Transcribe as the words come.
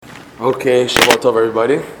Okay, Shabbat Tov,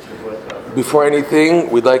 everybody. Before anything,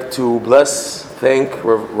 we'd like to thank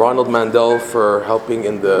Ronald Mandel for helping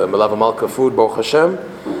in the Melava Malka food, Baruch Hashem.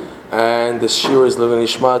 And the shir is Levin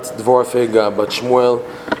Ishmat, Dvor Fega, Bat Shmuel,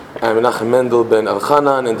 and Menachem Mendel ben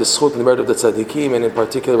Elchanan, and the Schut and the merit of the Tzaddikim, and in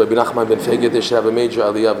particular Rabbi Nachman ben Fega, they should have a major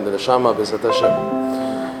aliyah in the Neshama, B'ezrat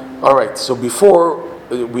Hashem. Alright, so before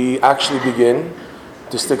we actually begin,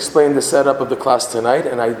 just to explain the setup of the class tonight,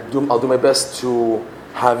 and I'll do my best to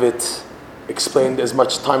have it explained as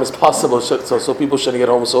much time as possible so people shouldn't get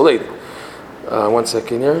home so late. 1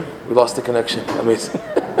 second here. We lost the connection. Amazing.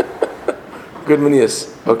 Good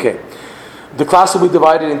manias. Okay. The class will be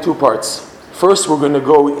divided in two parts. First, we're going to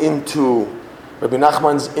go into Rabbi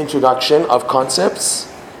Nachman's introduction of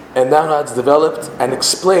concepts and then how it's developed and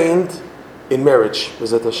explained in marriage.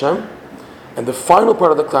 B'ezrat Hashem. And the final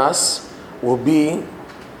part of the class will be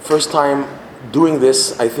first time doing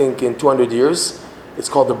this, I think, in 200 years. It's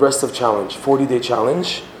called the Breast of Challenge, 40-day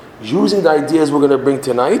challenge, using the ideas we're going to bring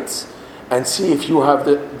tonight and see if you have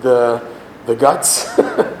the guts,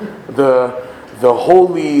 the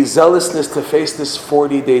holy zealousness to face this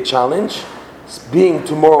 40-day challenge. Being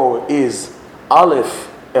tomorrow is Aleph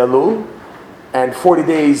Elul, and 40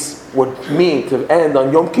 days would mean to end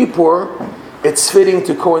on Yom Kippur. It's fitting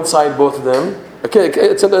to coincide both of them. Okay,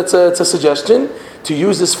 it's a suggestion to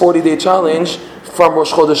use this 40-day challenge from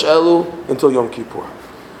Rosh Chodesh Elul until Yom Kippur.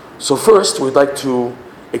 So first, we'd like to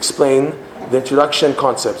explain the introduction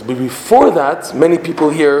concepts. But before that, many people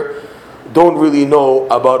here don't really know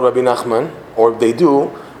about Rabbi Nachman, or if they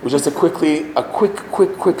do, just a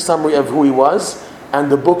quick summary of who he was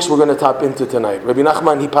and the books we're going to tap into tonight. Rabbi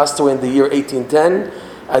Nachman, he passed away in the year 1810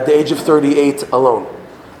 at the age of 38 alone.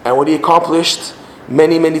 And what he accomplished,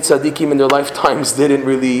 many tzaddikim in their lifetimes didn't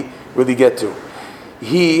really get to.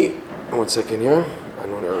 1 second here. I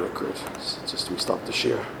know an error occurred. Just we stopped the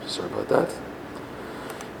share. Sorry about that.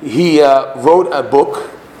 He wrote a book.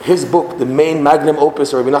 His book, the main magnum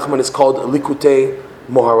opus of Rabbi Nachman, is called Likutei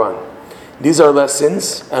Moharan. These are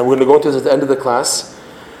lessons, and we're going to go into this at the end of the class,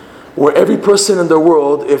 where every person in the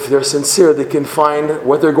world, if they're sincere, they can find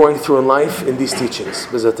what they're going through in life in these teachings.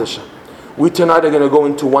 B'ezrat Hashem. We tonight are going to go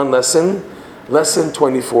into one lesson, lesson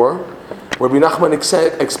 24, where Rabbi Nachman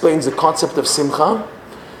explains the concept of Simcha.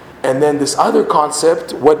 And then this other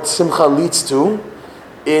concept, what Simcha leads to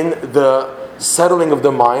in the settling of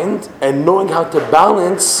the mind and knowing how to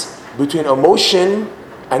balance between emotion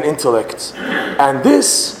and intellect. And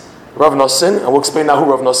this, Rav Nosson, and we'll explain now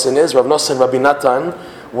who Rav Nosson is. Rav Nosson, Rabbi Natan,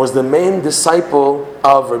 was the main disciple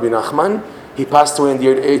of Rabbi Nachman. He passed away in the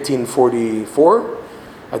year 1844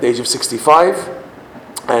 at the age of 65.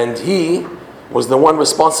 And he was the one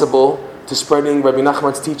responsible to spreading Rabbi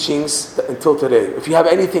Nachman's teachings until today. If you have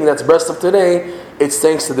anything that's best of today, it's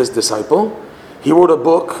thanks to this disciple. He wrote a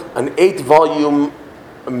book, an 8-volume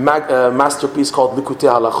masterpiece called Likutei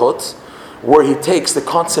Halachot, where he takes the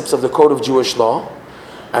concepts of the Code of Jewish Law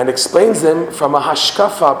and explains them from a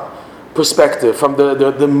hashkafa perspective, from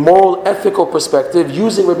the moral, ethical perspective,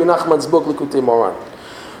 using Rabbi Nachman's book Likutei Moharan.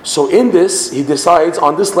 So in this, he decides,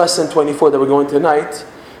 on this lesson 24 that we're going tonight,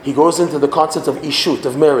 he goes into the concept of ishut,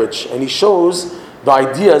 of marriage, and he shows the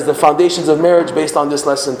ideas, the foundations of marriage based on this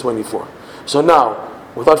lesson 24. So now,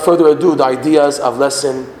 without further ado, the ideas of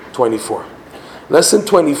lesson 24. Lesson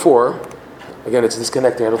 24, again, it's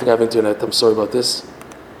disconnecting. I don't think I have internet. I'm sorry about this.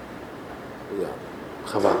 Yeah,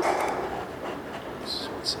 Chaval. Just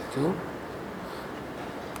 1 second.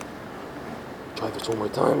 Try this one more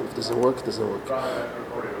time. If it doesn't work, it doesn't work.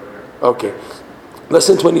 Okay.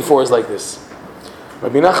 Lesson 24 is like this.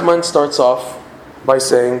 Rabbi Nachman starts off by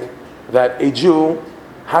saying that a Jew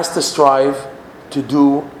has to strive to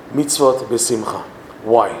do mitzvot b'simcha.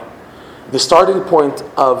 Why? The starting point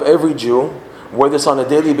of every Jew, whether it's on a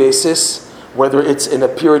daily basis, whether it's in a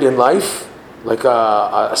period in life, like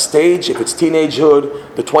a stage, if it's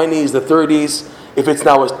teenagehood, the 20s, the 30s, if it's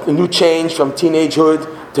now a new change from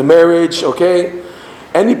teenagehood to marriage, okay?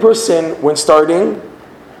 Any person, when starting,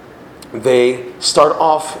 they start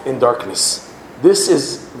off in darkness. This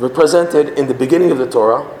is represented in the beginning of the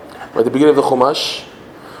Torah, or the beginning of the Chumash,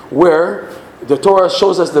 where the Torah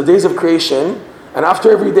shows us the days of creation, and after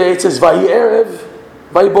every day it says, Vayi Erev,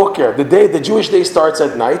 Vayi Boker. The Jewish day starts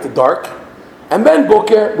at night, dark, and then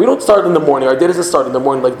Boker, we don't start in the morning. Our day doesn't start in the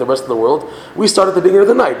morning like the rest of the world. We start at the beginning of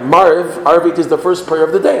the night. Arvit is the first prayer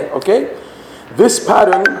of the day, okay? This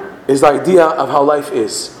pattern is the idea of how life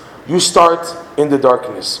is. You start in the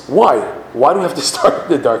darkness. Why? Why do we have to start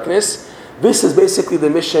in the darkness? This is basically the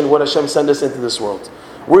mission, what Hashem sent us into this world.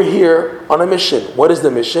 We're here on a mission. What is the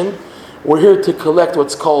mission? We're here to collect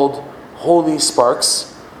what's called holy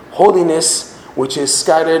sparks. Holiness which is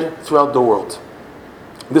scattered throughout the world.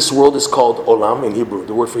 This world is called Olam in Hebrew.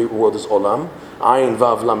 The word for world is Olam, Ayin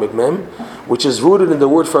Vav Lamed Mem, which is rooted in the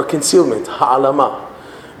word for concealment, Ha'alama.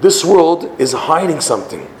 This world is hiding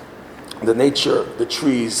something. The nature, the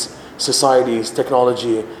trees, societies,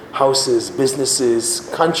 technology, houses, businesses,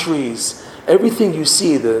 countries, everything you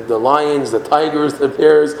see, the lions, the tigers, the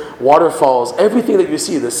bears, waterfalls, everything that you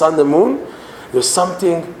see, the sun, the moon, there's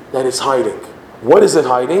something that is hiding. What is it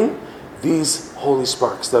hiding? These holy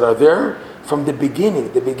sparks that are there from the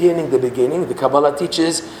beginning. The Kabbalah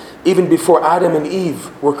teaches even before Adam and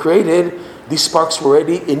Eve were created, these sparks were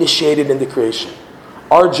already initiated in the creation.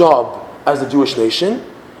 Our job as the Jewish nation,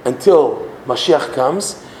 until Mashiach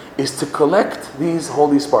comes, is to collect these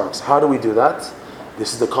holy sparks. How do we do that?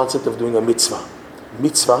 This is the concept of doing a mitzvah.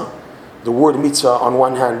 Mitzvah, the word mitzvah on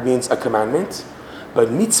one hand means a commandment,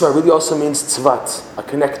 but mitzvah really also means tzvat, a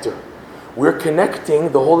connector. We're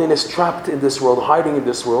connecting the holiness trapped in this world, hiding in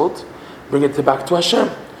this world, bring it back to Hashem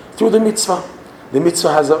through the mitzvah. The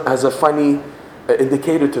mitzvah has a funny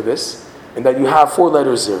indicator to this, in that you have 4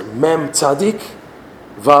 letters there. Mem tzadik,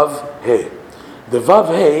 vav he. The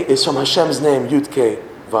vav he is from Hashem's name, Yud Ke,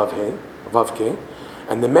 vav ke.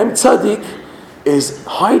 And the mem tzadik is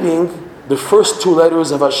hiding the first 2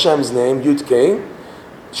 letters of Hashem's name, Yud Ke,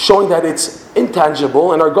 showing that it's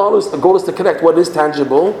intangible, and our goal is to connect what is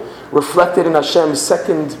tangible, reflected in Hashem's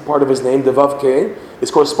second part of His name, the Vav Ke, is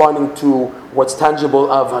corresponding to what's tangible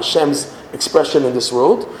of Hashem's expression in this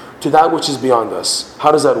world, to that which is beyond us.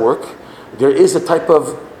 How does that work? There is a type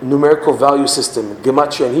of numerical value system,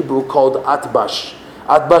 gematria in Hebrew, called atbash.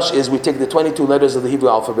 Atbash is we take the 22 letters of the Hebrew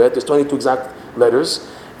alphabet, there's 22 exact letters,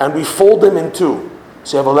 and we fold them in 2.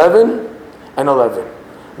 So you have 11 and 11.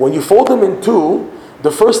 When you fold them in 2,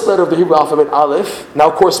 the first letter of the Hebrew alphabet, Aleph, now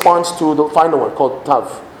corresponds to the final one called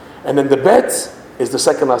Tav. And then the Bet is the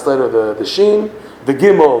second last letter, the Shin. The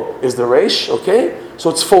Gimel is the Resh, okay? So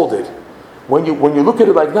it's folded. When you look at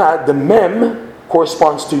it like that, the Mem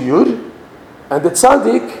corresponds to Yud, and the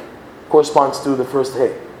Tzadik corresponds to the first He.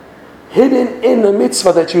 Hidden in the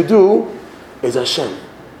mitzvah that you do is Hashem.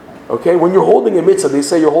 Okay? When you're holding a mitzvah, they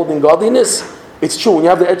say you're holding godliness. It's true. When you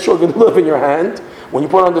have the Etrog Gedulah in your hand, when you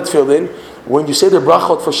put on the tefillin, when you say the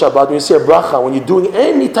brachot for Shabbat, when you say a bracha, when you're doing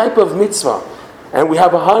any type of mitzvah, and we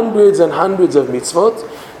have hundreds and hundreds of mitzvot,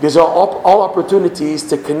 these are all opportunities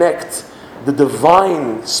to connect the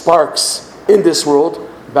divine sparks in this world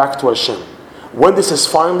back to Hashem. When this is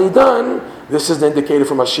finally done, this is the indicator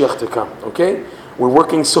for Mashiach to come. Okay? We're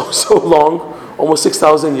working so long, almost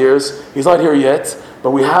 6,000 years. He's not here yet, but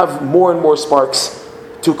we have more and more sparks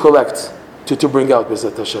to collect, to bring out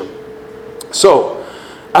B'ezrat Hashem. So,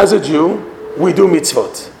 as a Jew, we do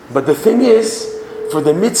mitzvot. But the thing is, for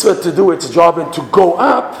the mitzvah to do its job and to go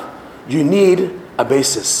up, you need a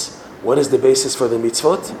basis. What is the basis for the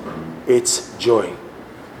mitzvot? It's joy.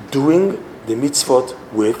 Doing the mitzvot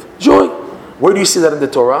with joy. Where do you see that in the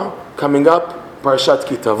Torah? Coming up, Parashat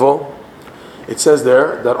Ki Tavo. It says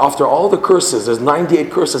there that after all the curses, there's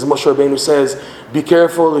 98 curses, Moshe Rabbeinu says, be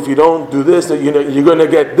careful, if you don't do this, you're going to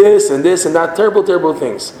get this and that, terrible, terrible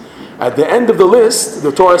things. At the end of the list,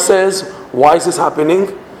 the Torah says, why is this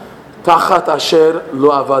happening? Tachat asher lo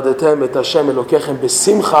avadetem et Hashem elokechem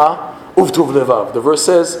besimcha uvtuv levav. The verse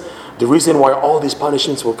says, the reason why all these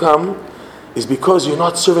punishments will come is because you're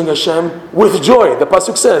not serving Hashem with joy. The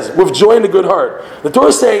pasuk says, with joy and a good heart. The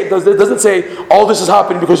Torah doesn't say, all this is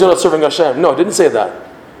happening because you're not serving Hashem. No, it didn't say that.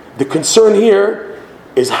 The concern here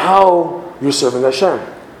is how you're serving Hashem.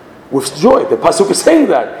 With joy. The pasuk is saying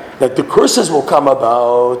that the curses will come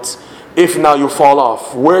about if now you fall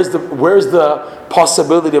off. Where's the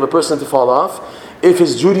possibility of a person to fall off? If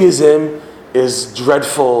his Judaism is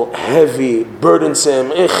dreadful, heavy,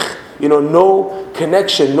 burdensome, no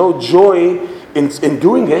connection, no joy in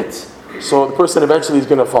doing it, so the person eventually is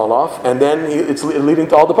going to fall off, and then it's leading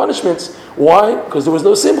to all the punishments. Why? Because there was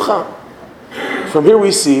no simcha. From here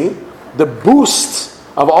we see the boost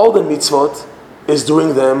of all the mitzvot is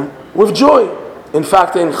doing them with joy. In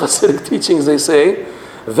fact, in Hasidic teachings they say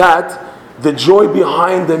that the joy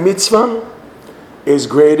behind the mitzvah is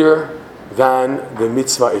greater than the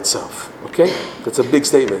mitzvah itself. Okay? That's a big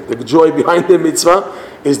statement. The joy behind the mitzvah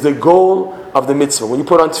is the goal of the mitzvah. When you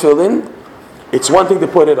put on tefillin, it's one thing to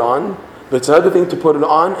put it on, but it's another thing to put it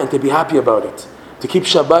on and to be happy about it. To keep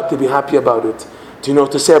Shabbat, to be happy about it.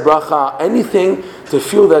 To say a bracha, anything to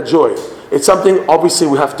feel that joy. It's something obviously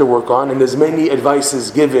we have to work on, and there's many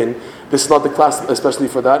advices given. This is not the class especially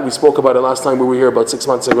for that. We spoke about it last time we were here about 6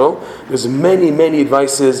 months ago. There's many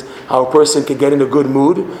advices how a person can get in a good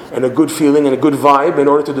mood and a good feeling and a good vibe in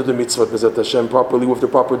order to do the mitzvot B'ezrat Hashem properly with the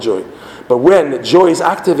proper joy. But when joy is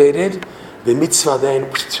activated, the mitzvah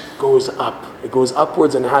then goes up. It goes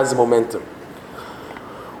upwards and has momentum.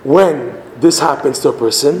 When this happens to a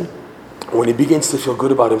person, when he begins to feel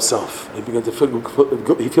good about himself,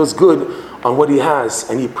 he feels good on what he has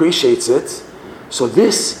and he appreciates it. So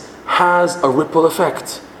this has a ripple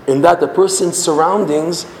effect in that the person's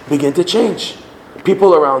surroundings begin to change.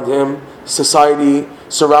 People around him, society,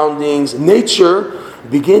 surroundings, nature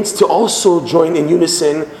begins to also join in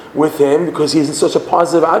unison with him because he's in such a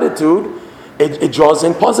positive attitude. It draws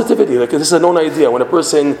in positivity. Like, this is a known idea. When a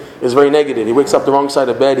person is very negative, he wakes up the wrong side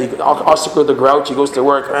of bed, he Oscar the grouch, he goes to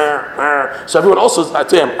work, so everyone also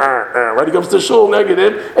to him, right? He comes to shul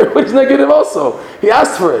negative, everybody's negative also. He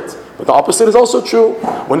asked for it. But the opposite is also true.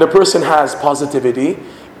 When the person has positivity,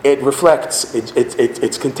 it reflects,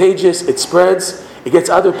 it's contagious, it spreads, it gets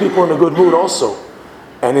other people in a good mood also.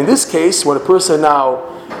 And in this case, when a person now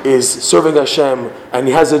is serving Hashem and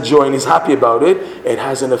he has a joy and he's happy about it, it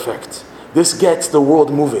has an effect. This gets the world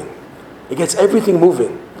moving. It gets everything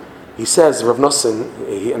moving. He says, Rav Nosson,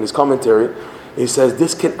 in his commentary, he says,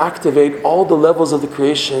 this can activate all the levels of the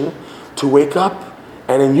creation to wake up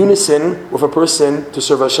and in unison with a person to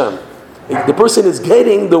serve Hashem. The person is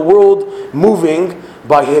getting the world moving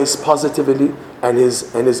by his positivity and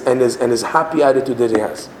his happy attitude that he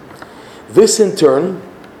has. This in turn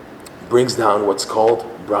brings down what's called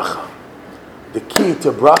bracha. The key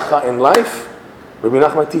to bracha in life, Rabbi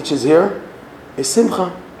Nachman teaches here, is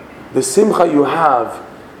simcha. The simcha you have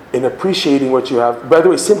in appreciating what you have. By the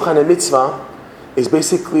way, simcha in a mitzvah is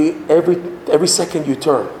basically every second you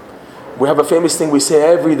turn. We have a famous thing we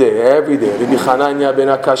say every day. Rabbi Chananya ben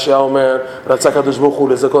Akashya Omer, Ratzak HaKadosh Baruch Hu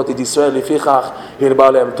lezakot et Yisrael lefichach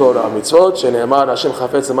hirba lehem Torah mitzvot shene'emar Hashem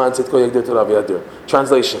chafetz leman tzedko yagdir Torah v'yadir.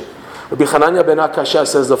 Translation. Rabbi Chananya ben Akashya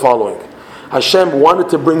says the following. Hashem wanted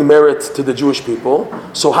to bring merit to the Jewish people.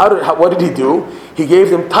 So what did he do? He gave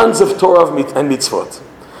them tons of Torah and mitzvot.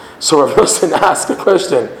 So Rav Nosson asked a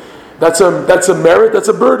question. That's a merit, that's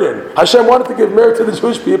a burden. Hashem wanted to give merit to the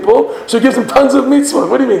Jewish people, so he gives them tons of mitzvot.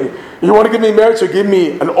 What do you mean? You want to give me merit, so give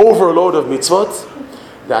me an overload of mitzvot?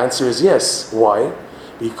 The answer is yes. Why?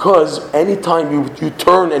 Because anytime you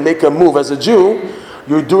turn and make a move as a Jew,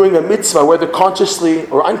 you're doing a mitzvah, whether consciously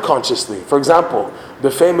or unconsciously. For example, the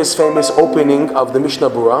famous opening of the Mishnah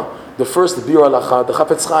Berurah, the first Biur Halacha, the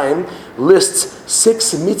Chafetz Chaim, lists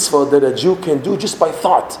 6 mitzvot that a Jew can do just by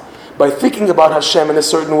thought. By thinking about Hashem in a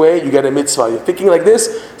certain way, you get a mitzvah. You're thinking like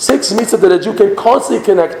this, 6 mitzvot that a Jew can constantly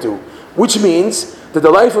connect to. Which means that the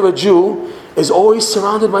life of a Jew is always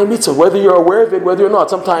surrounded by mitzvah, whether you're aware of it, whether you're not.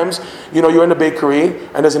 Sometimes, you're in a bakery,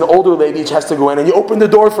 and there's an older lady, she has to go in, and you open the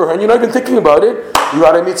door for her, and you're not even thinking about it, you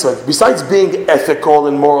got a mitzvah. Besides being ethical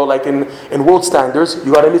and moral, like in world standards,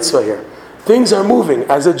 you got a mitzvah here. Things are moving.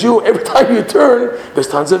 As a Jew, every time you turn, there's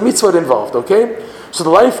tons of mitzvot involved, okay? So the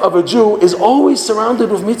life of a Jew is always surrounded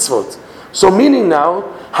with mitzvot. So meaning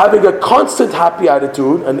now, having a constant happy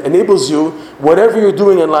attitude and enables you, whatever you're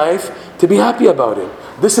doing in life, to be happy about it.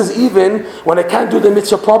 This is even when I can't do the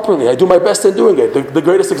mitzvah properly. I do my best in doing it. The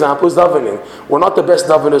greatest example is davening. We're not the best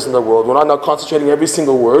daveners in the world. We're not concentrating every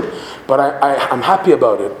single word. But I'm happy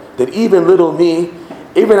about it. That even little me,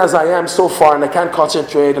 even as I am so far and I can't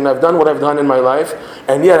concentrate and I've done what I've done in my life,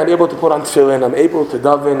 and yet I'm able to put on tefillin, I'm able to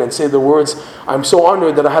daven and say the words. I'm so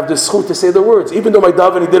honored that I have this zchut to say the words. Even though my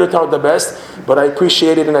davening didn't turn out the best, but I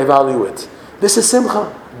appreciate it and I value it. This is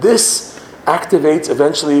simcha. This activates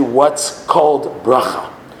eventually what's called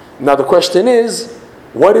bracha. Now the question is,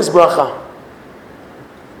 what is bracha?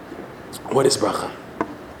 What is bracha?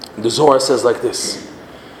 The Zohar says like this.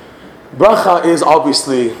 Bracha is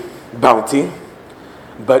obviously bounty.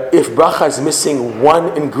 But if bracha is missing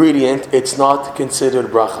one ingredient, it's not considered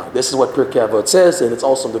bracha. This is what Pirkei Avot says, and it's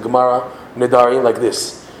also in the Gemara Nedarim like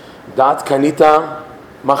this. Dat kanita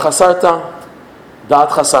ma chasarta, dat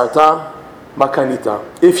chasarta ma kanita.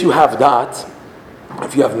 If you have dat,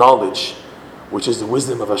 if you have knowledge, which is the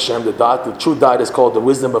wisdom of Hashem, the true dat is called the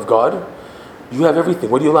wisdom of God, you have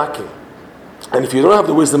everything. What are you lacking? And if you don't have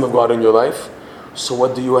the wisdom of God in your life, so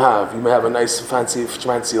what do you have? You may have a nice fancy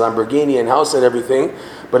Lamborghini and house and everything,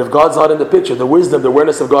 but if God's not in the picture, the wisdom, the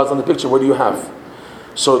awareness of God's not in the picture, what do you have?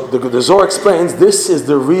 So the Zohar explains this is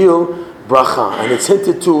the real bracha, and it's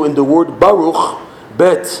hinted to in the word Baruch,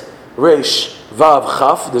 Bet, Resh, Vav,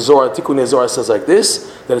 Chaf. The Zohar, Tikkun Zohar says like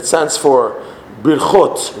this, that it stands for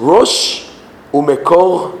Birchot, Rosh,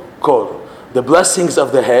 Umekor, Kol. The blessings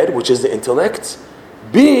of the head, which is the intellect,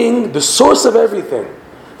 being the source of everything.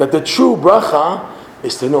 That the true bracha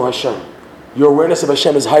is to know Hashem. Your awareness of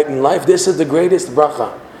Hashem is heightened in life. This is the greatest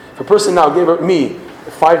bracha. If a person now gave me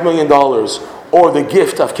 $5 million or the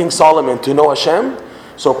gift of King Solomon to know Hashem,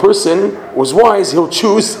 So a person was wise, he'll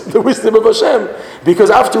choose the wisdom of Hashem. Because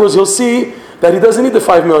afterwards he'll see that he doesn't need the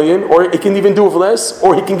 5 million, or he can even do with less,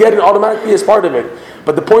 or he can get it automatically as part of it.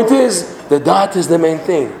 But the point is, the da'at is the main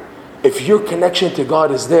thing. If your connection to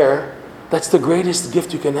God is there, that's the greatest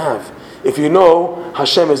gift you can have. If you know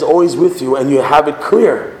Hashem is always with you and you have it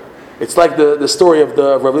clear. It's like the story of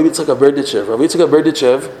the Rav Yitzchak of Berdichev. Rav Yitzchak of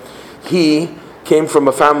Berdichev, he came from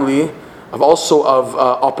a family of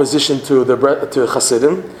opposition to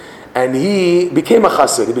Hasidim, and he became a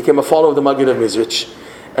Hasid. He became a follower of the Maggid of Mizrich.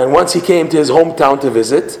 And once he came to his hometown to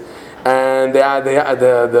visit, and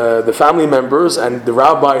the family members and the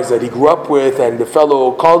rabbis that he grew up with and the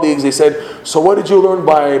fellow colleagues, they said, so what did you learn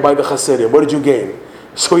by the Hasidim? What did you gain?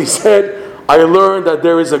 So he said, I learned that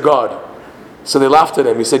there is a God. So they laughed at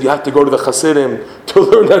him. He said, you have to go to the Hasidim to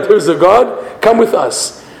learn that there is a God? Come with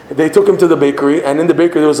us. They took him to the bakery, and in the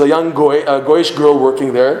bakery there was a young Goyish girl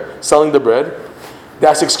working there, selling the bread. They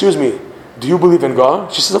asked, excuse me, do you believe in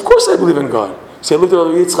God? She says, of course I believe in God. So he looked at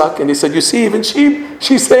Rabbi Yitzchak and he said, you see, even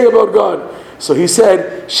she's saying about God. So he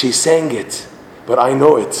said, she's saying it, but I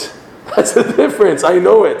know it. That's the difference. I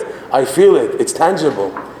know it. I feel it. It's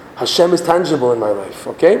tangible. Hashem is tangible in my life.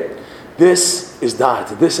 Okay? This is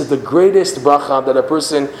that. This is the greatest bracha that a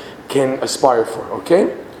person can aspire for.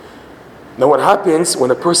 Okay? Now what happens when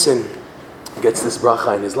a person gets this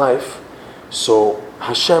bracha in his life, so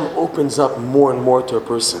Hashem opens up more and more to a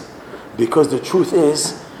person. Because the truth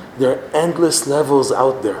is, there are endless levels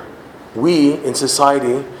out there. We, in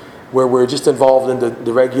society, where we're just involved in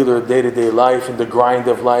the regular day-to-day life, in the grind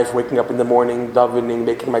of life, waking up in the morning, davening,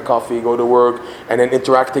 making my coffee, go to work, and then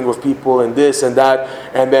interacting with people and this and that,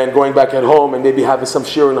 and then going back at home and maybe having some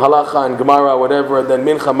shir and halacha and gemara, whatever, and then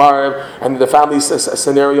mincha marev, and the family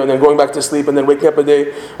scenario, and then going back to sleep, and then waking up a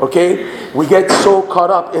day, okay? We get so caught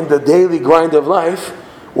up in the daily grind of life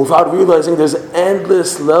without realizing there's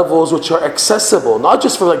endless levels which are accessible, not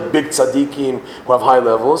just for like big tzaddikim who have high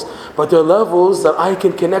levels, but they're levels that I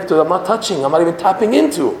can connect to, I'm not touching, I'm not even tapping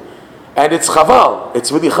into. And it's chaval,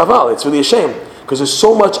 it's really chaval, it's really a shame. Because there's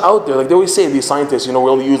so much out there. Like they always say, these scientists, we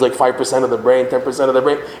only use like 5% of the brain, 10% of the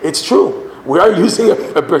brain. It's true. We are using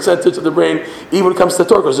a percentage of the brain even when it comes to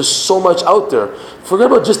Torah, because there's so much out there. Forget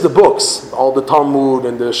about just the books, all the Talmud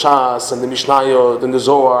and the Shas and the Mishnayot and the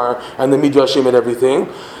Zohar and the Midrashim and everything.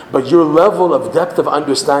 But your level of depth of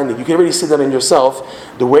understanding, you can already see that in yourself,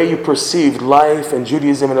 the way you perceived life and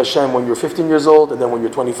Judaism and Hashem when you're 15 years old, and then when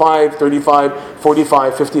you're 25, 35,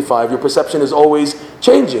 45, 55, your perception is always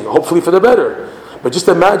changing, hopefully for the better. But just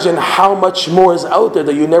imagine how much more is out there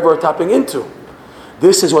that you never are tapping into.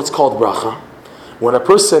 This is what's called bracha. When a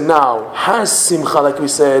person now has simcha, like we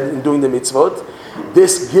said, in doing the mitzvot,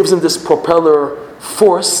 this gives him this propeller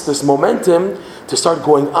force, this momentum, to start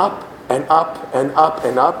going up and up and up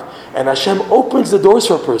and up. And Hashem opens the doors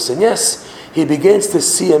for a person. Yes, he begins to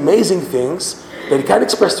see amazing things that he can't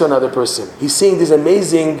express to another person. He's seeing these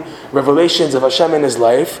amazing revelations of Hashem in his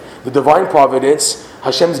life, the divine providence,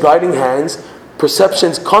 Hashem's guiding hands,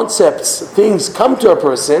 perceptions, concepts, things come to a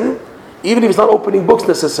person, even if he's not opening books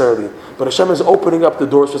necessarily. But Hashem is opening up the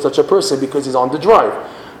doors for such a person because he's on the drive.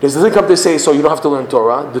 This doesn't come to say, so you don't have to learn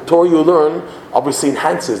Torah. The Torah you learn obviously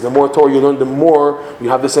enhances. The more Torah you learn, the more you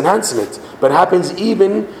have this enhancement. But it happens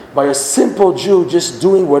even by a simple Jew just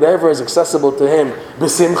doing whatever is accessible to him.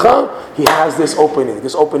 B'simcha, he has this opening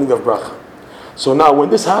of bracha. So now when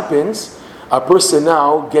this happens, a person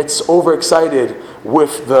now gets overexcited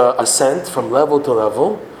with the ascent from level to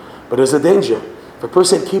level. But there's a danger. If a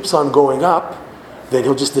person keeps on going up, then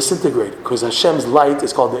he'll just disintegrate. Because Hashem's light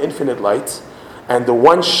is called the infinite light. And the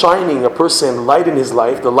one shining a person light in his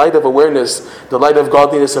life, the light of awareness, the light of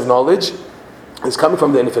godliness, of knowledge, is coming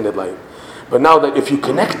from the infinite light. But now that if you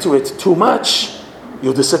connect to it too much,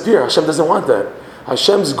 you'll disappear. Hashem doesn't want that.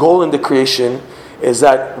 Hashem's goal in the creation is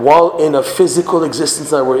that while in a physical existence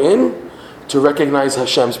that we're in, to recognize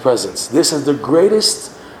Hashem's presence. This is the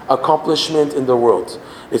greatest accomplishment in the world.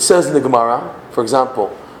 It says in the Gemara, for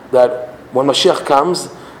example, that when Mashiach comes,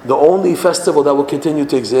 the only festival that will continue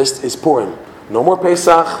to exist is Purim. No more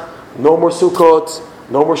Pesach, no more Sukkot,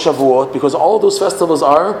 no more Shavuot, because all those festivals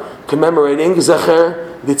are commemorating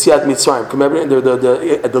Zecher Yetziat Mitzrayim, commemorating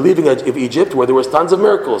the leaving of Egypt, where there was tons of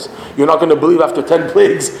miracles. You're not going to believe after 10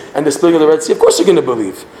 plagues and the splitting of the Red Sea. Of course you're going to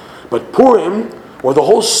believe. But Purim, or the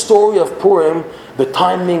whole story of Purim, the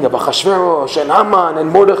timing of Achashverosh and Haman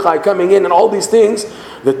and Mordechai coming in and all these things,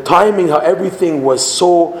 the timing, how everything was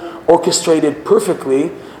so orchestrated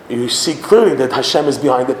perfectly, you see clearly that Hashem is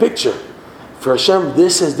behind the picture. For Hashem,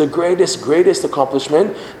 this is the greatest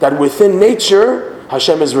accomplishment, that within nature,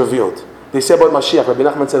 Hashem is revealed. They say about Mashiach, Rabbi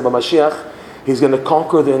Nachman said about Mashiach, He's going to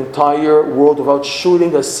conquer the entire world without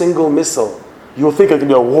shooting a single missile. You'll think it can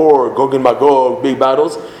be a war, Gog and Magog, big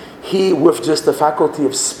battles. He, with just the faculty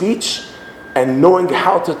of speech and knowing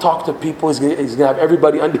how to talk to people, he's going to have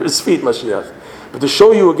everybody under his feet, Mashiach. But to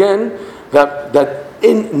show you again that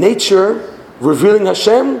in nature, revealing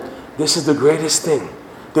Hashem, this is the greatest thing.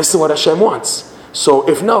 This is what Hashem wants. So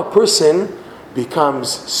if now a person becomes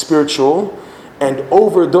spiritual and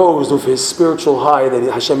overdosed with his spiritual high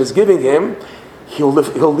that Hashem is giving him, he'll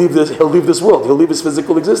leave this world. He'll leave his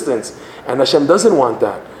physical existence. And Hashem doesn't want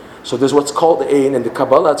that. So there's what's called in the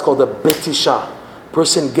Kabbalah, it's called a betisha.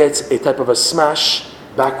 Person gets a type of a smash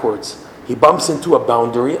backwards. He bumps into a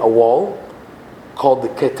boundary, a wall, called the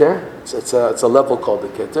keter. It's a level called the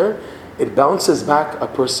keter. It bounces back a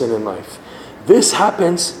person in life. This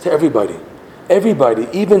happens to everybody. Everybody,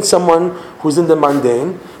 even someone who's in the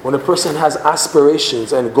mundane, when a person has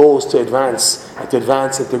aspirations and goals to advance and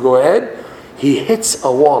to go ahead, he hits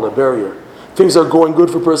a wall, a barrier. Things are going good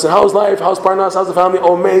for a person. How's life? How's Parnas? How's the family?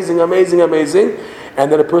 Oh, amazing, amazing, amazing.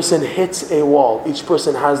 And then a person hits a wall. Each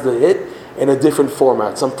person has the hit in a different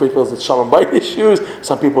format. Some people it's shalom bayit issues,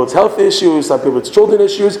 some people it's health issues, some people it's children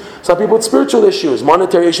issues, some people it's spiritual issues,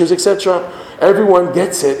 monetary issues, etc. Everyone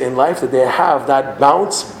gets it in life that they have that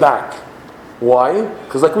bounce back. Why?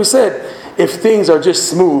 Because like we said, if things are just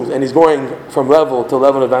smooth and he's going from level to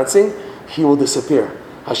level advancing, he will disappear.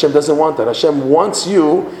 Hashem doesn't want that. Hashem wants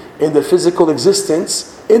you in the physical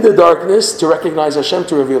existence, in the darkness, to recognize Hashem,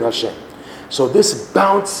 to reveal Hashem. So this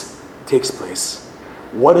bounce takes place.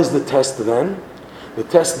 What is the test then? The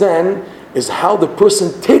test then is how the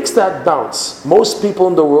person takes that bounce. Most people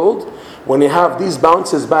in the world, when they have these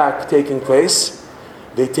bounces back taking place,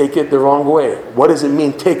 they take it the wrong way. What does it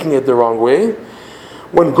mean, taking it the wrong way?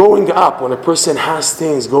 When going up, when a person has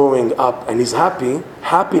things going up and he's happy,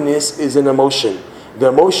 happiness is an emotion. The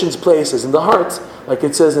emotion's place is in the heart, like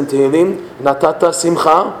it says in Tehillim, Natata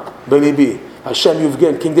simcha belibi. Hashem, you've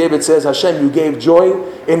given. King David says, Hashem, you gave joy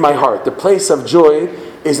in my heart. The place of joy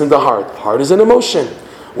is in the heart. Heart is an emotion.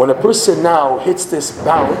 When a person now hits this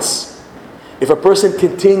bounce, if a person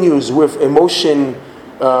continues with emotion,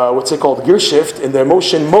 what's it called, gear shift, in the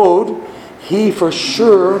emotion mode, he for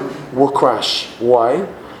sure will crash. Why?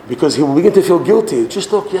 Because he will begin to feel guilty.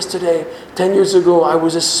 Just look, yesterday, 10 years ago, I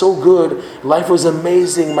was just so good. Life was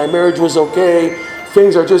amazing. My marriage was okay.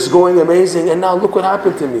 Things are just going amazing. And now look what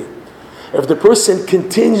happened to me. If the person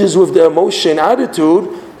continues with the emotion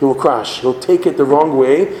attitude, he will crash. He'll take it the wrong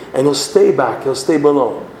way and he'll stay back. He'll stay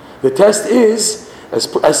below. The test is,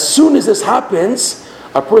 as soon as this happens,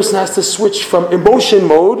 a person has to switch from emotion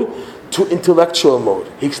mode to intellectual mode.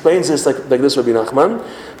 He explains this like this, Rabbi Nachman,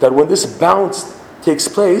 that when this bounce takes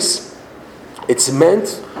place, it's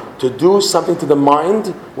meant to do something to the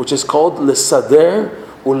mind, which is called lesader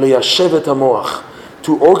uleyashev et hamoach,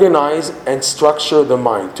 to organize and structure the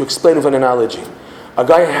mind. To explain with an analogy, a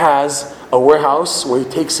guy has a warehouse where he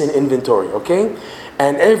takes in inventory, okay?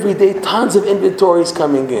 And every day, tons of inventory is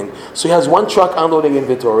coming in. So he has one truck unloading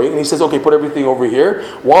inventory, and he says, okay, put everything over here.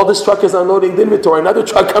 While this truck is unloading the inventory, another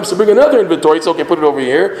truck comes to bring another inventory. So, okay, put it over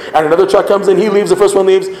here. And another truck comes in, he leaves, the first one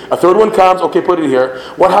leaves, a third one comes, okay, put it here.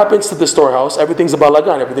 What happens to the storehouse? Everything's a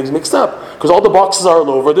balagan, everything's mixed up. Because all the boxes are all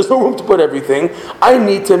over, there's no room to put everything. I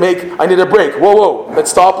need a break. Whoa, let's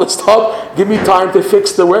stop. Give me time to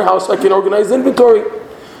fix the warehouse so I can organize the inventory.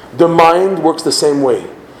 The mind works the same way.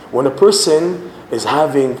 When a person is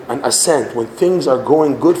having an ascent, when things are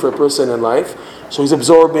going good for a person in life, so he's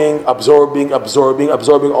absorbing also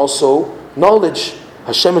knowledge.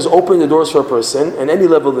 Hashem is opening the doors for a person, and any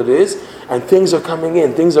level it is, and things are coming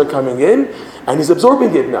in, and he's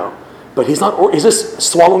absorbing it now. But he's just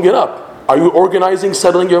swallowing it up. Are you organizing,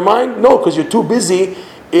 settling your mind? No, because you're too busy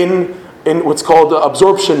in what's called the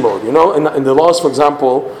absorption mode. You know, in the laws, for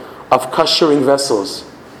example, of kashering vessels,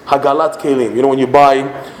 hagalat kelim. When you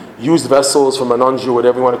buy used vessels from a non-Jew,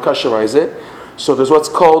 whatever you want to kasherize it. So there's what's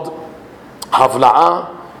called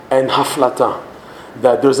havla'a and haflata.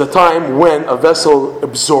 That there's a time when a vessel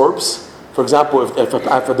absorbs. For example, if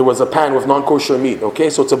there was a pan with non-kosher meat,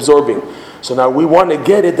 okay, so it's absorbing. So now we want to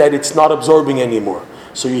get it that it's not absorbing anymore.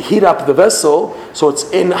 So you heat up the vessel, so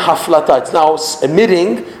it's in haflata. It's now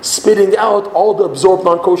spitting out all the absorbed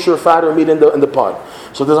non-kosher fat or meat in the pot.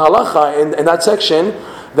 So there's halacha in that section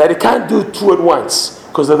that it can't do two at once.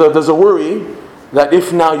 Because there's a worry that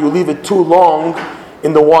if now you leave it too long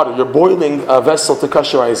in the water, you're boiling a vessel to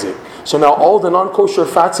kosherize it. So now all the non-kosher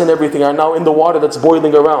fats and everything are now in the water that's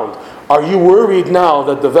boiling around. Are you worried now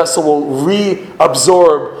that the vessel will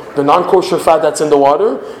reabsorb the non-kosher fat that's in the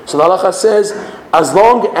water? So the halacha says, as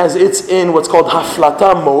long as it's in what's called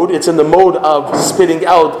haflata mode, it's in the mode of spitting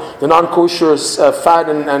out the non-kosher fat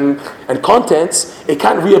and contents, it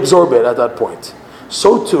can't reabsorb it at that point.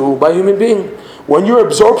 So too by human being. When you're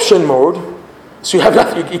absorption mode, so you have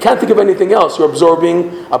nothing, you can't think of anything else. You're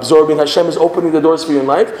absorbing. Hashem is opening the doors for you in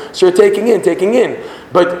life. So you're taking in.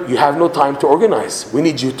 But you have no time to organize. We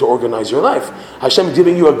need you to organize your life. Hashem is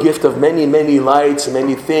giving you a gift of many, many lights,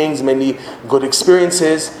 many things, many good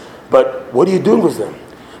experiences. But what are you doing with them?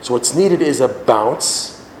 So what's needed is a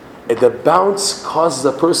bounce. And the bounce causes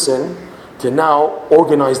a person to now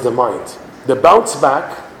organize the mind. The bounce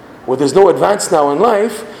back, where there's no advance now in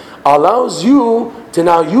life, allows you to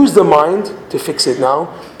now use the mind to fix it now,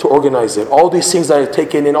 to organize it. All these things that I've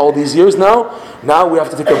taken in all these years now we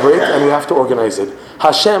have to take a break and we have to organize it.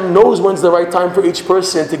 Hashem knows when's the right time for each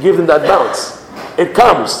person to give them that bounce. It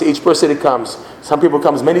comes, to each person it comes. Some people it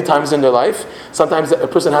comes many times in their life. Sometimes a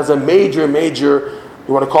person has a major,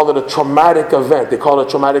 you want to call it a traumatic event. They call it a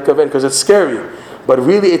traumatic event because it's scary. But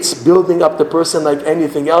really it's building up the person like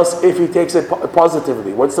anything else if he takes it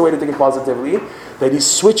positively. What's the way to take it positively? That he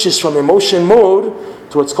switches from emotion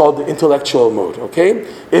mode to what's called the intellectual mode. Okay?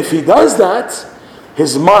 If he does that,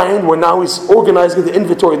 his mind, when now he's organizing the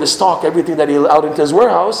inventory, the stock, everything that he allowed into his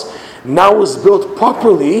warehouse, now is built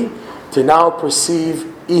properly to now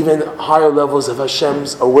perceive even higher levels of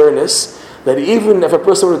Hashem's awareness. That even if a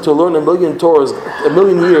person were to learn a million Torahs, a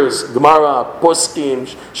million years, Gemara, Poskim,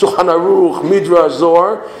 Shulchan Aruch, Midrash,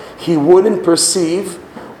 Zohar, he wouldn't perceive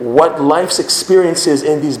what life's experiences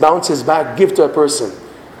in these bounces back give to a person.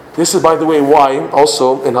 This is, by the way, why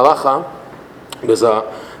also in halacha,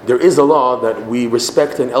 there is a law that we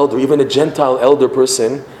respect an elder, even a Gentile elder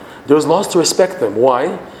person. There's laws to respect them.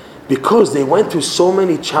 Why? Because they went through so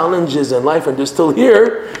many challenges in life and they're still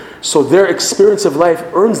here. So their experience of life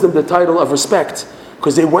earns them the title of respect.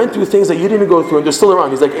 Because they went through things that you didn't go through and they're still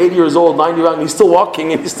around. He's like 80 years old, 90 years old, and he's still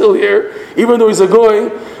walking and he's still here. Even though he's a goy,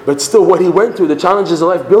 but still what he went through, the challenges of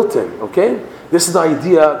life built him. Okay? This is the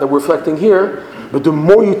idea that we're reflecting here. But the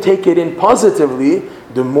more you take it in positively,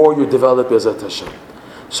 the more you develop Bezat Hashem.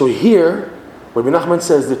 So here, Rabbi Nachman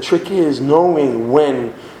says the trick is knowing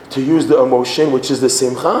when to use the emotion, which is the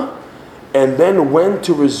simcha, and then when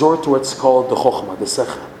to resort to what's called the chokhmah, the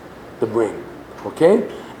sechah, the brain. Okay?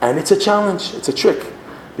 And it's a challenge, it's a trick.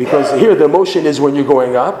 Because here the emotion is when you're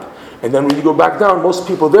going up, and then when you go back down, most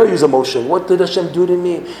people there use emotion. What did Hashem do to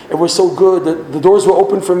me? It was so good, the doors were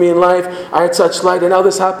open for me in life, I had such light, and now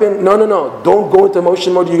this happened. No. Don't go into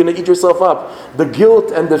emotion mode, you're going to eat yourself up. The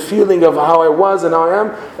guilt and the feeling of how I was and how I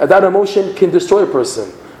am, that emotion can destroy a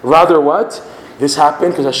person. Rather what? This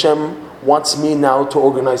happened because Hashem wants me now to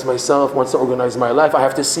organize myself, wants to organize my life. I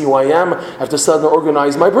have to see who I am, I have to start to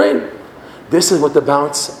organize my brain. This is what the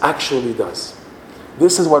bounce actually does.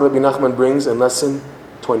 This is what Rabbi Nachman brings in lesson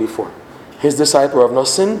 24. His disciple Rav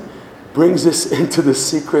Nosson brings this into the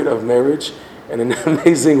secret of marriage in an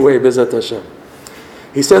amazing way, Bezat Hashem.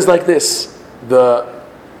 He says like this, the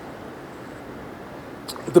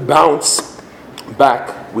bounce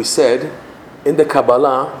back, we said, in the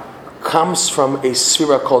Kabbalah, comes from a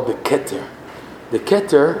sphera called the Keter. The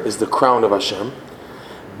Keter is the crown of Hashem.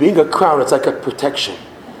 Being a crown, it's like a protection.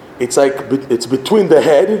 It's between the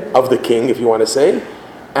head of the king, if you want to say,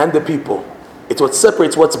 and the people. It's what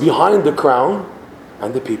separates what's behind the crown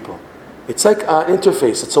and the people. It's like an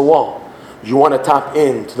interface, it's a wall. You want to tap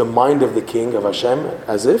into the mind of the king, of Hashem,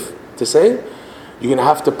 as if to say, you're going to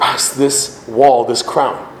have to pass this wall, this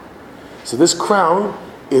crown. So this crown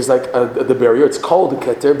is like the barrier. It's called the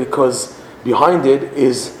Keter because behind it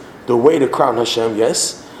is the way to crown Hashem,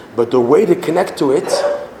 yes, but the way to connect to it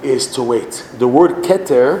is to wait. The word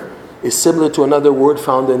Keter is similar to another word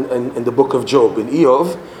found in the book of Job. In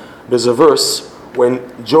Eov, there's a verse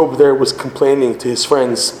when Job there was complaining to his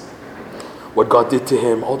friends what God did to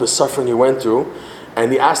him, all the suffering he went through,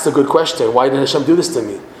 and he asked a good question, why did Hashem do this to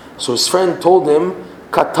me? So his friend told him,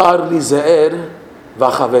 Katar li ze'er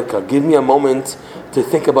v'achaveka, give me a moment to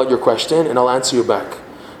think about your question and I'll answer you back.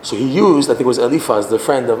 So he used, I think it was Eliphaz, the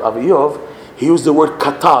friend of Eov, he used the word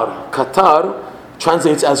Katar. Katar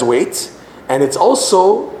translates as wait, and it's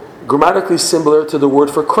also grammatically similar to the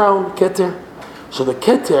word for crown, Keter. So the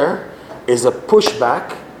Keter is a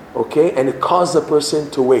pushback, okay, and it causes the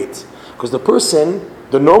person to wait. Because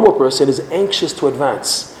the normal person is anxious to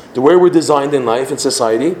advance. The way we're designed in life, in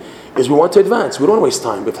society, is we want to advance. We don't want to waste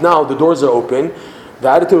time. If now the doors are open, the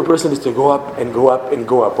attitude of a person is to go up and go up and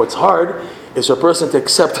go up. What's hard is for a person to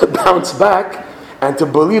accept a bounce back and to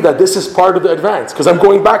believe that this is part of the advance. Because I'm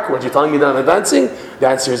going backwards. You're telling me that I'm advancing? The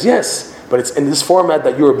answer is yes. But it's in this format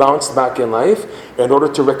that you're bounced back in life in order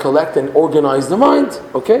to recollect and organize the mind.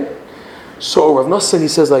 Okay? So Rav Nosson, he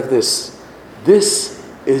says like this. This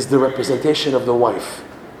is the representation of the wife.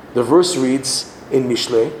 The verse reads in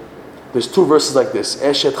Mishlei. There's two verses like this.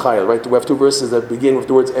 Eshet Chayil, right? We have two verses that begin with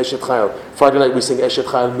the words Eshet Chayil. Friday night we sing Eshet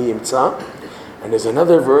Chayil mi imtza. And there's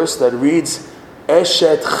another verse that reads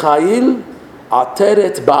Eshet Chayil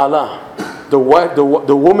ateret ba'ala.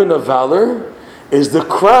 The woman of valor is the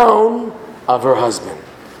crown of her husband.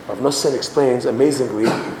 Rav Nosson explains amazingly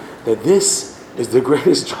that this is the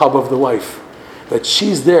greatest job of the wife. That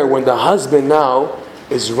she's there when the husband now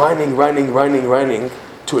is running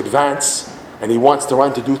to advance, and he wants to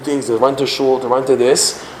run to do things, to run to shul, to run to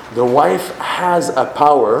this. The wife has a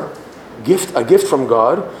power, a gift from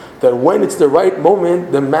God, that when it's the right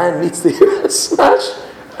moment, the man needs to hear a smash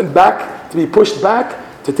and back, to be pushed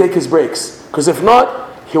back to take his breaks. Because if not,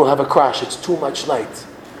 he will have a crash. It's too much light.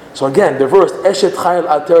 So again, the verse, Eshet Chayil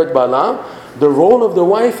Ateret Bala, the role of the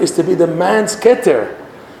wife is to be the man's keter.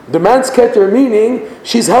 The man's keter meaning,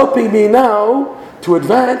 she's helping me now to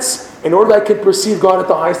advance in order that I can perceive God at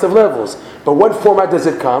the highest of levels. But what format does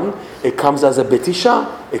it come? It comes as a betisha.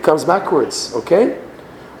 It comes backwards, okay?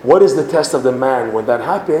 What is the test of the man when that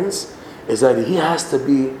happens? Is that he has to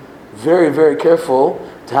be very, very careful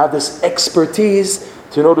to have this expertise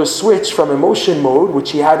to know to switch from emotion mode,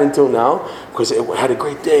 which he had until now, because it had a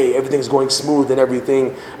great day, everything's going smooth and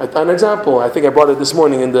everything. An example, I think I brought it this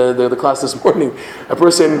morning in the class this morning. A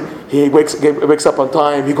person, he wakes up on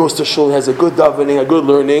time, he goes to shul, he has a good davening, a good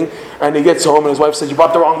learning, and he gets home and his wife says, "You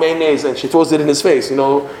bought the wrong mayonnaise," and she throws it in his face. You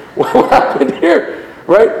know, what happened here?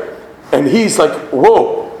 Right? And he's like,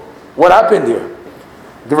 "Whoa, what happened here?"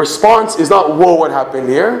 The response is not, "Whoa, what happened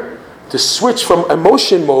here?" To switch from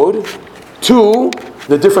emotion mode to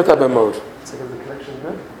the different type of mode.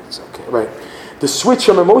 It's okay, right. The switch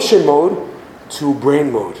from emotion mode to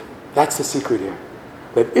brain mode. That's the secret here.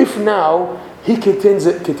 That if now he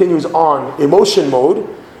continues on emotion mode,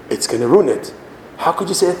 it's going to ruin it. How could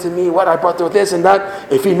you say it to me? What, I brought this and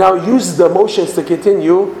that? If he now uses the emotions to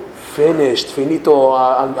continue, finished. Finito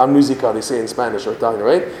a musica, they say in Spanish or Italian,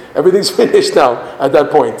 right? Everything's finished now at that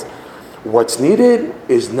point. What's needed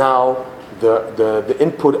is now the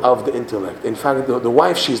input of the intellect. In fact, the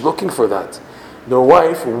wife, she's looking for that. The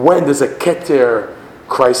wife, when there's a keter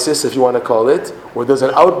crisis, if you want to call it, or there's an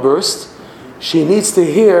outburst, she needs to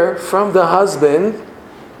hear from the husband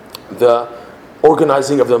the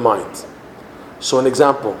organizing of the mind. So an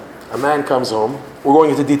example, a man comes home, we're going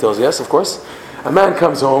into details, yes, of course. A man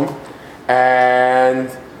comes home and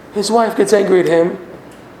his wife gets angry at him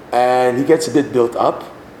and he gets a bit built up,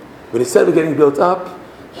 but instead of getting built up,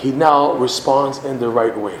 he now responds in the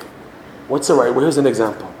right way. What's the right way? Here's an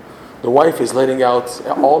example. The wife is letting out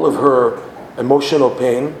all of her emotional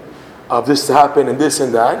pain of this to happen and this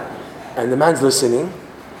and that, and the man's listening,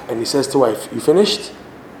 and he says to the wife, "You finished?"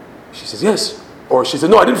 She says, "Yes." Or she said,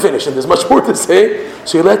 "No, I didn't finish," and there's much more to say.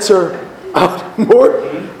 So he lets her out more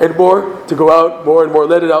and more, to go out more and more,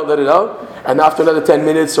 let it out. And after another 10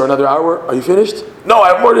 minutes or another hour, "Are you finished?" "No,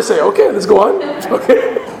 I have more to say." "Okay, let's go on."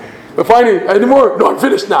 Okay. But finally, "Any more?" "No, I'm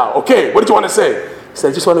finished now." "Okay, what did you want to say?" He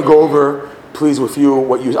said, "I just want to go over, please, with you,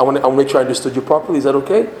 I want to make sure I understood you properly. Is that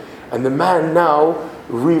okay?" And the man now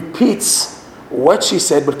repeats what she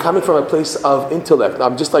said, but coming from a place of intellect.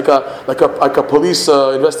 I'm just like a police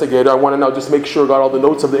investigator. I want to now just make sure I got all the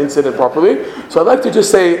notes of the incident properly. So I'd like to just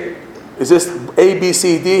say, is this A, B,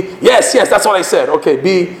 C, D? Yes, that's what I said. Okay,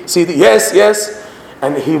 B, C, D. Yes.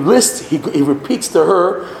 And he repeats to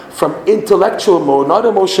her from intellectual mode, not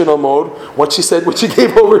emotional mode, what she said, what she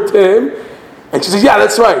gave over to him. And she says, "Yeah,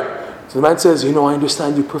 that's right." So the man says, "I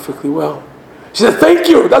understand you perfectly well." She said, "Thank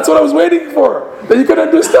you. That's what I was waiting for. That you can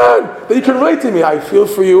understand. That you can relate to me. I feel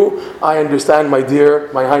for you. I understand, my dear,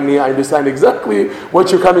 my honey. I understand exactly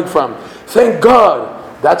what you're coming from." Thank God.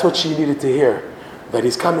 That's what she needed to hear. That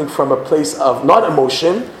he's coming from a place of not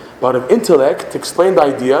emotion, but of intellect to explain the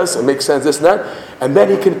ideas and make sense, this and that. And then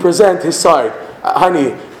he can present his side.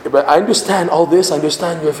 "Honey, but I understand all this. I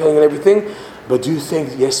understand your feeling and everything. But do you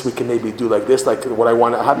think, yes, we can maybe do like this, like what I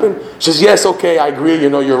want to happen?" She says, "Yes, okay, I agree,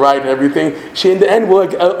 you're right and everything." She, in the end, will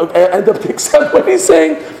end up to accept what he's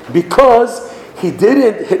saying because he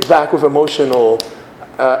didn't hit back with emotional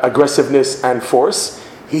aggressiveness and force.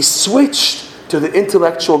 He switched to the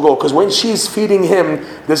intellectual goal. Because when she's feeding him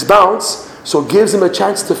this bounce, so it gives him a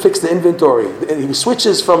chance to fix the inventory. He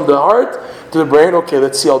switches from the heart to the brain. Okay,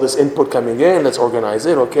 let's see all this input coming in. Let's organize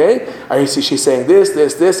it. Okay, I see she's saying this.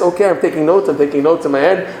 Okay, I'm taking notes in my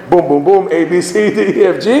head. Boom, boom, boom. A, B, C, D, E,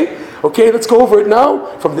 F, G. Okay, let's go over it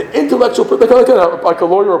now from the intellectual, like a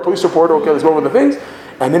lawyer or a police reporter. Okay, let's go over the things.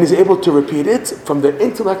 And then he's able to repeat it from the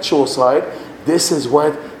intellectual side. This is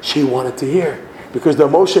what she wanted to hear. Because the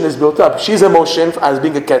emotion is built up. She's emotion as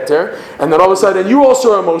being a keter. And then all of a sudden, you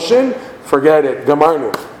also are emotion. Forget it.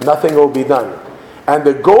 Gamarnu. Nothing will be done. And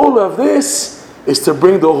the goal of this is to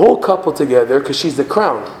bring the whole couple together because she's the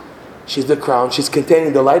crown. She's the crown. She's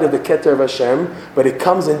containing the light of the Keter of Hashem, but it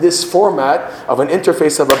comes in this format of an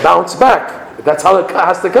interface of a bounce back. That's how it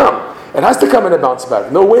has to come. It has to come in a bounce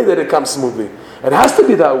back. No way that it comes smoothly. It has to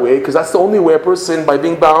be that way because that's the only way a person, by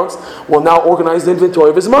being bounced, will now organize the inventory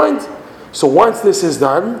of his mind. So once this is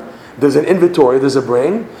done, there's an inventory, there's a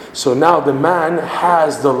brain. So now the man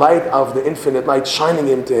has the light of the infinite light shining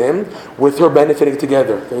into him, with her benefiting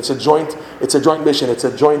together. It's a joint mission. It's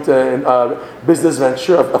a joint business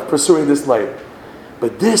venture of pursuing this light.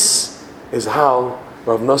 But this is how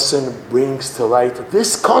Rav Nosson brings to light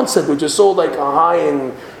this concept, which is so like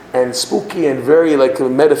high and spooky and very like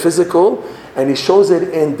metaphysical, and he shows it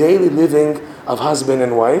in daily living of husband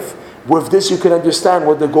and wife. With this, you can understand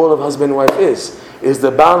what the goal of husband and wife is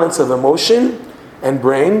the balance of emotion and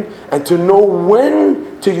brain, and to know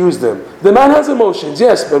when to use them. The man has emotions,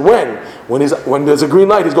 yes, but when there's a green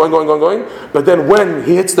light, he's going. But then when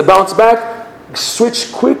he hits the bounce back,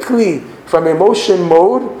 switch quickly from emotion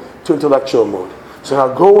mode to intellectual mode. So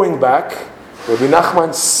now going back, Rabbi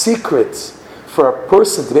Nachman's secret for a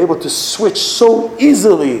person to be able to switch so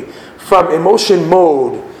easily from emotion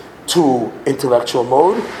mode to intellectual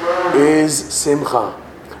mode is simcha.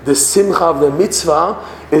 The simcha of the mitzvah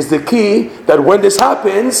is the key that when this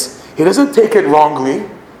happens, he doesn't take it wrongly.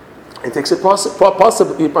 He takes it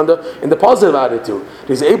possibly in the positive attitude.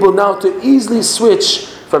 He's able now to easily switch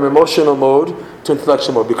from emotional mode to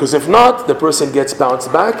intellectual mode. Because if not, the person gets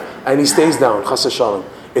bounced back and he stays down. Chas v'shalom.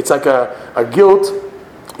 It's like a guilt.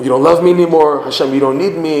 You don't love me anymore. Hashem, you don't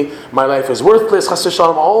need me. My life is worthless. Chas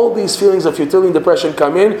v'shalom. All these feelings of futility and depression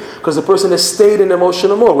come in because the person has stayed in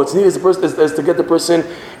emotional mode. What's needed is to get the person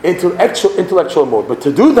into intellectual mode. But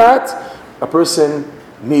to do that, a person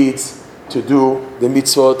needs to do the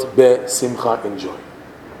mitzvot be-simcha, in joy.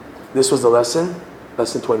 This was the lesson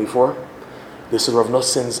 24. This is Rav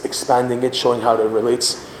Nosson's expanding it, showing how it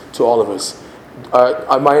relates to all of us.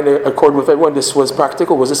 Am I in accord with everyone? This was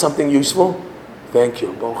practical. Was this something useful? Thank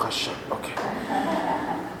you. Baruch Hashem. Okay.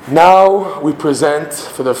 Now we present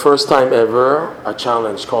for the first time ever a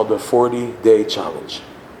challenge called the 40-day challenge.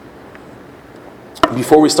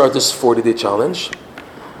 Before we start this 40-day challenge,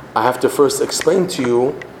 I have to first explain to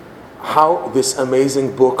you how this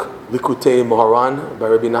amazing book, Likutei Moharan by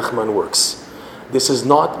Rabbi Nachman, works. This is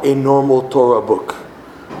not a normal Torah book.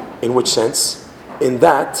 In which sense? In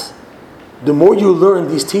that, the more you learn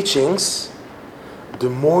these teachings, the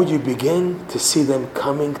more you begin to see them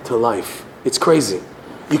coming to life. It's crazy.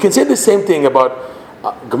 You can say the same thing about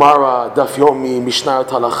Gemara, Daf Yomi, Mishnah,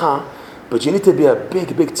 Halacha, but you need to be a big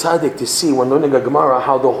tzaddik to see when learning a Gemara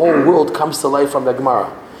how the whole world comes to life from the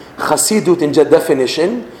Gemara. Chassidut in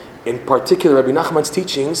definition, in particular Rabbi Nachman's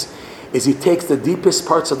teachings, is he takes the deepest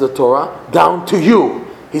parts of the Torah down to you.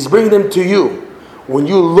 He's bringing them to you. When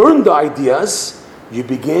you learn the ideas, you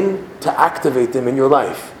begin to activate them in your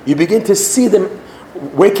life. You begin to see them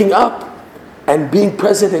waking up and being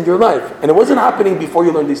present in your life. And it wasn't happening before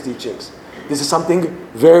you learned these teachings. This is something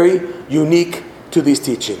very unique to these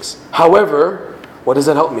teachings. However, what does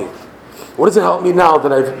it help me? What does it help me now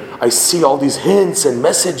that I see all these hints and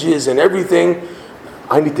messages and everything?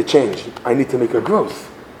 I need to change. I need to make a growth.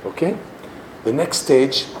 Okay? The next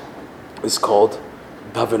stage is called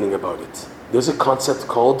davening about it. There's a concept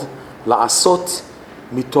called la'asot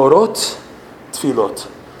mitorot tfilot.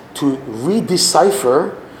 To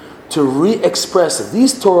redecipher, to re-express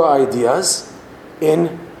these Torah ideas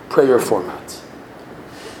in prayer format.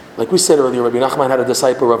 Like we said earlier, Rabbi Nachman had a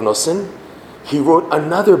disciple, Rav Nosson. He wrote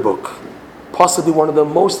another book, possibly one of the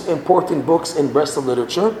most important books in Breslov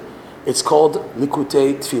literature. It's called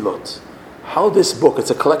Likutei Tfilot. How this book,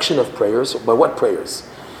 it's a collection of prayers, but what prayers?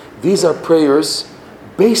 These are prayers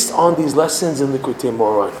based on these lessons in Likutei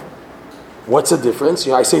Moharan. What's the difference?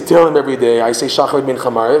 I say Tehillim every day, I say Shachar bin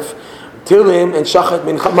Chamarev. Tehillim and Shachar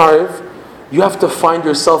bin Chamarev, you have to find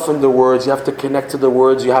yourself in the words, you have to connect to the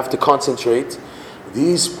words, you have to concentrate.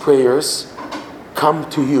 These prayers come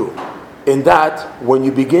to you. In that, when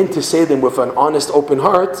you begin to say them with an honest, open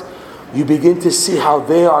heart, you begin to see how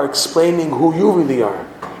they are explaining who you really are.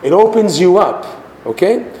 It opens you up,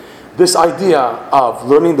 okay? This idea of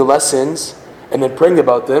learning the lessons and then praying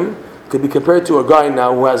about them could be compared to a guy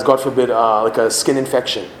now who has, God forbid, like a skin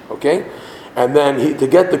infection, okay? And then to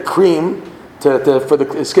get the cream for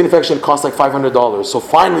the skin infection, it cost like $500. So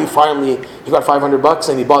finally, he got $500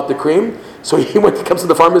 and he bought the cream. So he comes to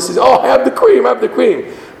the pharmacy and says, oh, I have the cream.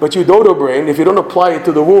 But you dodo brain, if you don't apply it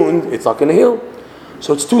to the wound, it's not going to heal.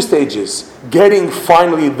 So it's 2 stages. Getting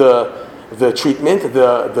finally the treatment,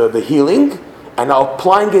 the healing, and now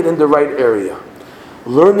applying it in the right area.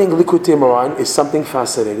 Learning Likutei Moharan is something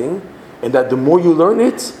fascinating, in that the more you learn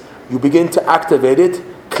it, you begin to activate it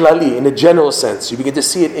klali, in a general sense. You begin to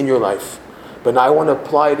see it in your life. But now I want to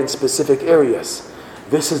apply it in specific areas.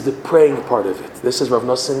 This is the praying part of it. This is Rav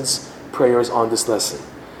Noson's prayers on this lesson.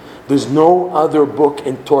 There's no other book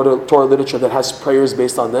in Torah literature that has prayers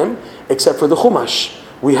based on them, except for the Chumash.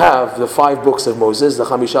 We have the 5 books of Moses, the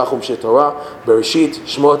Chamisha Chumshei Torah, Bereshit,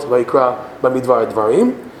 Shmot, Vayikra, Bamidbar,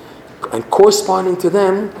 Dvarim. And corresponding to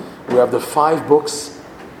them, we have the 5 books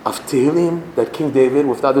of Tehillim that King David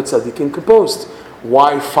with the other tzaddikim composed.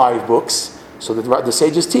 Why 5 books? So the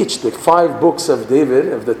sages teach the 5 books of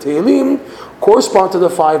David, of the Tehillim, correspond to the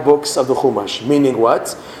 5 books of the Chumash. Meaning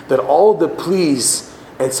what? That all the pleas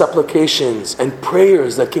and supplications and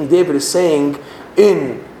prayers that King David is saying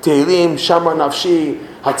in Tehillim, Shamar Nafshi,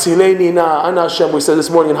 Hatzileni Na, Ana Hashem, we said this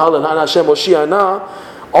morning in Hallel, Ana Hashem, Hoshiana,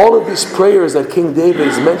 all of these prayers that King David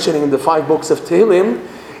is mentioning in the 5 books of Tehillim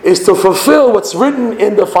is to fulfill what's written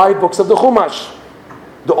in the 5 books of the Chumash.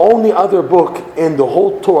 The only other book in the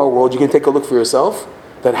whole Torah world, you can take a look for yourself,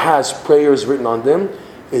 that has prayers written on them,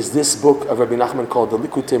 is this book of Rabbi Nachman called the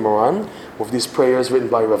Likutei Moharan, with these prayers written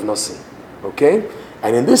by Rav Nosson. Okay?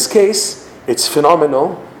 And in this case, it's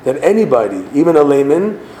phenomenal that anybody, even a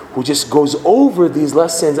layman, who just goes over these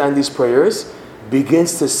lessons and these prayers,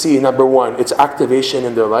 begins to see, number one, its activation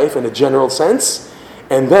in their life in a general sense,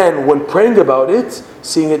 and then when praying about it,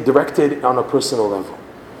 seeing it directed on a personal level.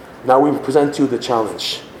 Now we present to you the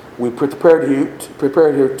challenge. We prepared here 2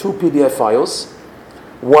 PDF files,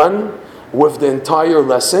 one with the entire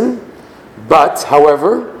lesson, but,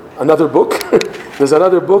 however, another book, there's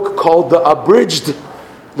another book called the Abridged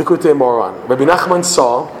Likutei Moharan. Rabbi Nachman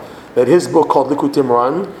saw that his book called Likutei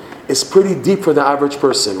Moharan is pretty deep for the average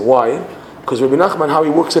person. Why? Because Rabbi Nachman, how he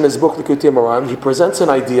works in his book Likutei Moharan, he presents an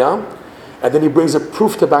idea, and then he brings a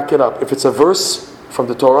proof to back it up. If it's a verse from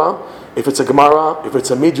the Torah, if it's a Gemara, if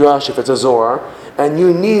it's a Midrash, if it's a Zohar, and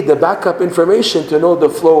you need the backup information to know the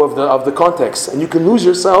flow of the context. And you can lose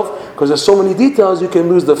yourself, because there's so many details, you can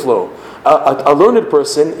lose the flow. A learned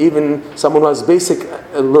person, even someone who has basic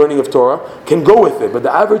learning of Torah, can go with it. But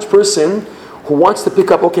the average person who wants to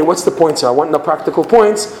pick up, okay, what's the points here? I want the practical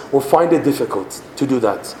points, will find it difficult to do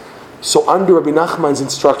that. So under Rabbi Nachman's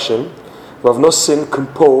instruction, Rav Nosson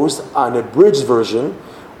composed an abridged version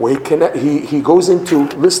where he goes into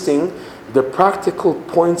listing the practical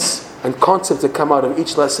points and concepts that come out of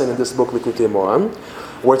each lesson in this book, Likutei Moharan,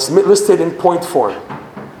 where it's listed in point form.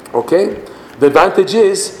 Okay? The advantage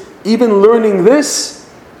is, even learning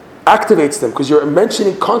this activates them, because you're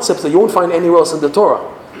mentioning concepts that you won't find anywhere else in the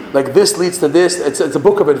Torah. Like this leads to this. It's a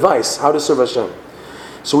book of advice, how to serve Hashem.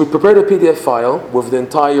 So we prepared a PDF file with the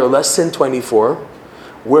entire lesson 24,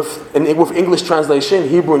 with English translation,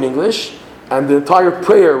 Hebrew and English, and the entire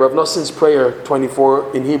prayer, Rav Nosson's prayer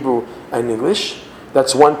 24 in Hebrew and English.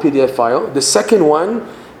 That's one PDF file. The second one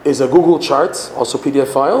is a Google chart, also PDF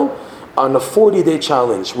file, on a 40-day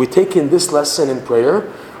challenge. We've taken this lesson in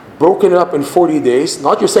prayer, broken it up in 40 days.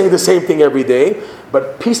 Not you're saying the same thing every day,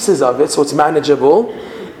 but pieces of it so it's manageable.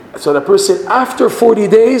 So the person after 40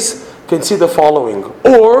 days can see the following.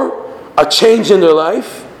 Or a change in their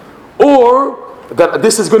life, or that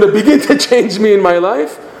this is going to begin to change me in my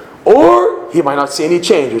life, or he might not see any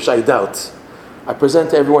change, which I doubt. I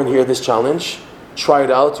present to everyone here this challenge. Try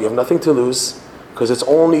it out. You have nothing to lose, because it's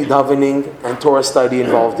only davening and Torah study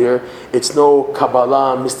involved here. It's no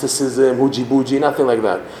Kabbalah, mysticism, huji-buji, nothing like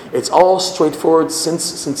that. It's all straightforward,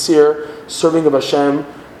 sincere, serving of Hashem,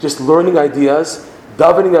 just learning ideas,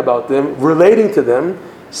 davening about them, relating to them.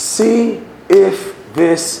 See if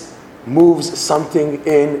this moves something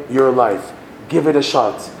in your life. Give it a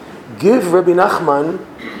shot. Give Rabbi Nachman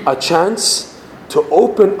a chance to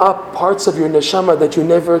open up parts of your neshama that you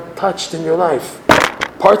never touched in your life.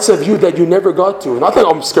 Parts of you that you never got to. Not that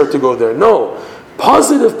I'm scared to go there. No.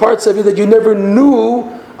 Positive parts of you that you never knew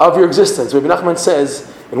of your existence. Rabbi Nachman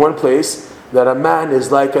says in one place that a man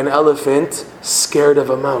is like an elephant scared of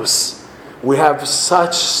a mouse. We have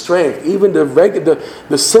such strength. Even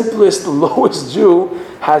the simplest, lowest Jew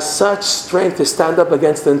has such strength to stand up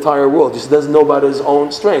against the entire world. Just doesn't know about his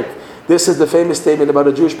own strength. This is the famous statement about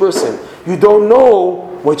a Jewish person. You don't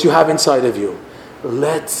know what you have inside of you.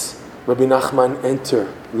 Let Rabbi Nachman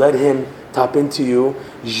enter. Let him tap into you.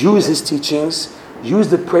 Use his teachings. Use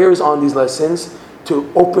the prayers on these lessons.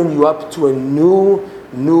 to open you up to a new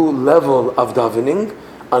level of davening,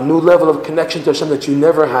 a new level of connection to Hashem that you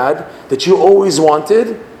never had, that you always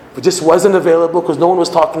wanted, but just wasn't available because no one was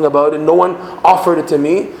talking about it, no one offered it to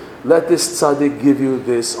me. Let this tzaddik give you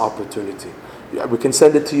this opportunity. Yeah, we can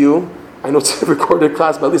send it to you. I know it's a recorded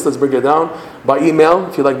class, but at least let's bring it down. By email,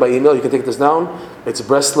 if you like by email, you can take this down. It's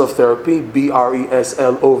Breslov Therapy,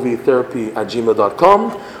 BRESLOV Therapy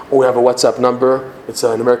 @gmail.com. Or we have a WhatsApp number. It's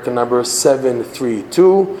an American number,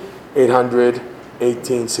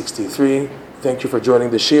 732-800-1863. Thank you for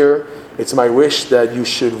joining the shir. It's my wish that you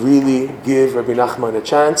should really give Rabbi Nachman a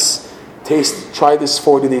chance. Try this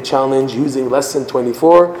 40-day challenge using lesson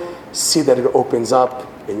 24. See that it opens up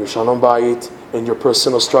in your Shalom Bayit, in your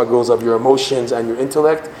personal struggles of your emotions and your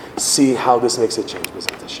intellect. See how this makes a change.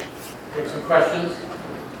 Take some questions.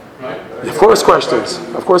 Right? Of course, questions.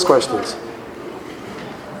 Of course, questions.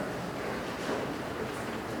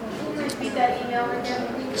 Can you repeat that email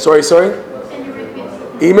again? Sorry? Can you repeat?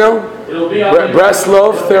 Email? It'll be on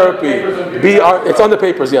Breslov Therapy. It's on the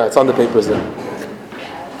papers, yeah. It's on the papers there.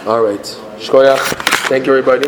 All right. Shkoyach. Thank you, everybody.